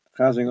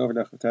chazing over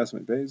the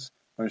Testament base.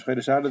 On Rosh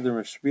Chodesh Adar, they're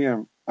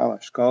mashmiim ala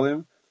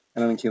shkalim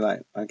and on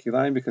kilayim. On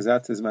kilayim, because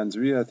that's his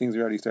manzriya, things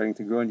are already starting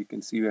to grow, and you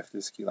can see if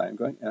there's kilayim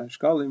going. And on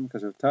shkalim,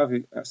 because of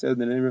Tavi, said in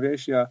the name of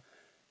Asia,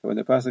 when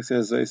the pasuk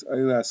says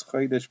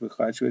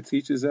it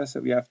teaches us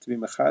that we have to be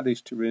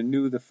machadish to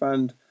renew the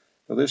fund,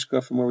 the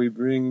lishka, from where we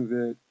bring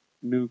the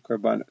new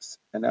karbanos,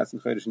 and that's in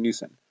Chodesh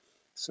Nisan.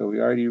 So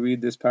we already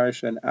read this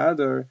parasha in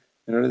Adar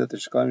in order that the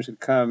shkalim should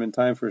come in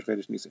time for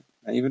Chodesh Nisan.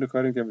 And even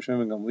according to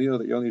Rabbi and Gamliel,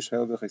 that you only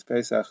shayel b'chais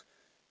Pesach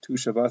 2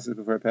 Shabbos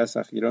before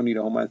Pesach, you don't need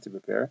a whole month to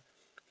prepare.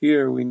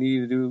 Here we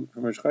need to do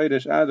from Rosh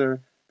Chodesh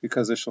Adar,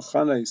 because the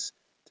shulchanos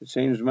to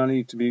change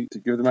money to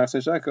give the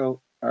Machzor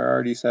Shekel are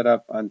already set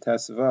up on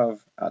Tesvav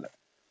Adar.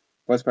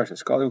 What's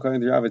Parsha Shkalim?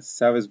 According to Rav, it's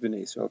Savas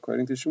B'nai Yisrael.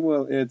 According to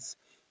Shmuel, it's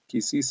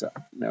Kisisa.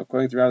 Now,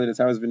 according to Rav, it's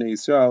Savas B'nai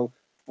Yisrael.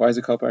 Why is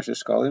it called Parsha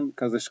Shkalim?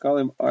 Because the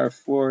Shkalim are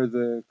for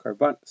the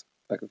Karbanos,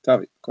 like of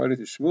Tavi. According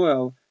to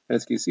Shmuel,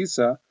 it's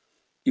Kisisa.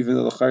 Even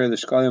though the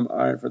Shkalim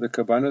aren't for the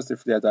Karbanos, they're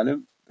for the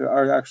Adanim. There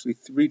are actually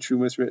 3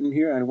 Trumas written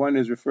here, and one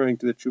is referring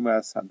to the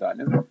Trumas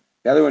Hadanim.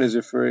 The other one is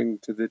referring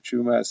to the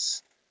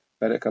Trumas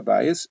Bedek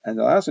Habayis, and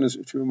the last one is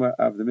the Truma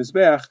of the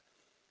Mizbeach,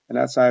 and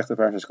that's Sayach the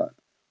Parsha Shkalim.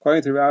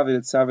 According to Rav,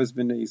 it's Savas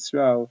B'nai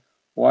Yisrael.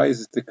 Why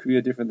is the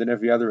Kriya different than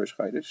every other Rosh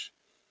Chodesh?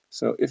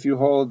 So if you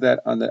hold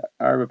that on the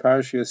Arba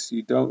Parashas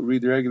you don't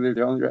read the regular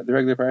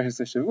Parashas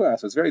of Shavua,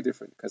 so it's very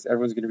different because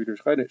everyone's going to read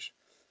Rosh Chodesh.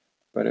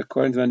 But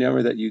according to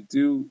Manyamer, that you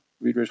do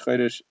read Rosh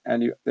Chodesh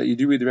and that you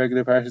do read the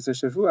regular Parashas of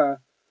Shavua,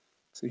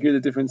 so here the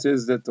difference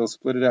is that they'll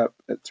split it up.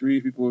 That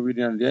 3 people will read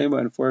it on the Yema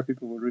and 4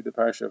 people will read the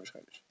Parasha of Rosh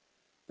Chodesh.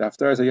 The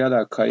Haftarah is a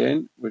Yada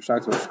Kayin, which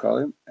talks about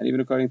Shkalim, and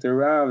even according to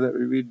Rav that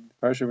we read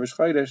Parasha of Rosh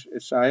Chodesh,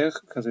 it's Shaykh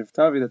because of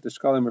Tavi that the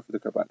Shkalim are for the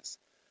Karbanis.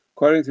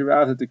 According to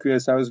Rav that the Kriya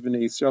Savas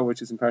B'nai Yisrael,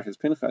 which is in Parashas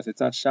Pinchas, it's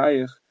not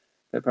Shaykh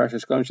that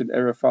Parashas Shkalim should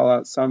ever fall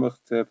out Samach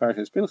to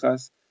Parashas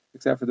Pinchas,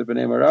 except for the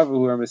B'nai Marav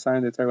who are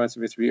assigned the Torah once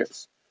every 3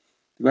 years.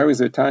 The Gemara brings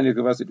the Tanya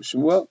Gavasi to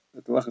Shmuel,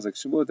 that the Lach is like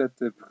Shmuel, that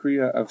the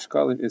Kriya of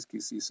Shkalim is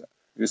Kisisa.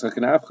 Yisrael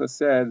Kanafcha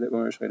said that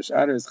when Rosh Chodesh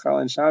Adar is Chal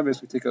and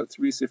Shabbos, we take out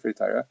 3 Sifrei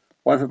Torah,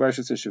 1 for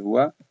Parashas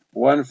Shavua,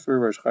 1 for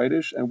Rosh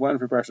Chodesh, and 1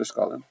 for Parashas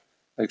Shkalim.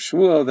 Like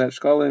Shmuel, that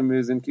Shkalim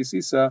is in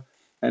Kisisa,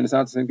 and it's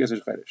not the same case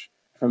as Rosh Chodesh.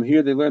 From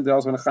here, they learned that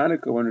also in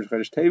Chanukah, when Rosh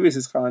Chodesh Tevis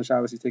is Chal and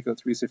Shabbos, you take out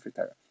 3 Sifrei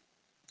Torah.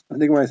 I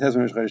think when it says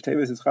when Rosh Chodesh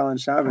Tevis is Chal and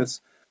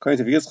Shabbos,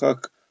 according to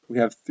Yitzchak, we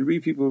have 3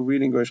 people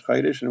reading Rosh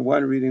Chodesh and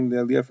 1 reading the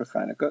Aliyah for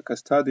Chanukah,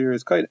 because Tadir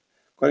is Kodesh.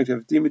 According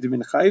to Avdim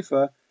in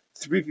Haifa,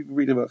 3 people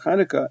read about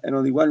Chanukah and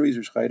only 1 reads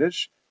Rosh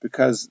Chodesh,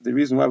 because the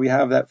reason why we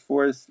have that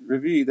 4th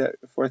Revi, that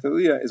 4th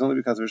Aliyah, is only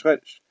because of Rosh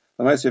Chodesh.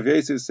 Lamais Rav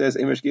Yosef says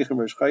Ein Mashgichim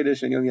Rosh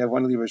Chodesh and you only have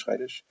 1 Aliyah Rosh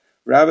Chodesh.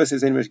 Rabbah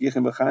says Ein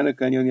Mashgichim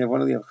B'Chanukah and you only have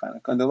 1 Aliyah of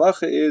Chanukah. And the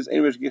Lacha is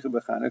Ein Mashgichim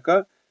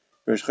B'Chanukah,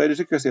 Rosh Chodesh,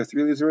 because you have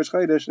 3 Aliyahs of Rosh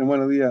Chodesh and 1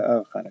 Aliyah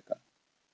of Chanukah.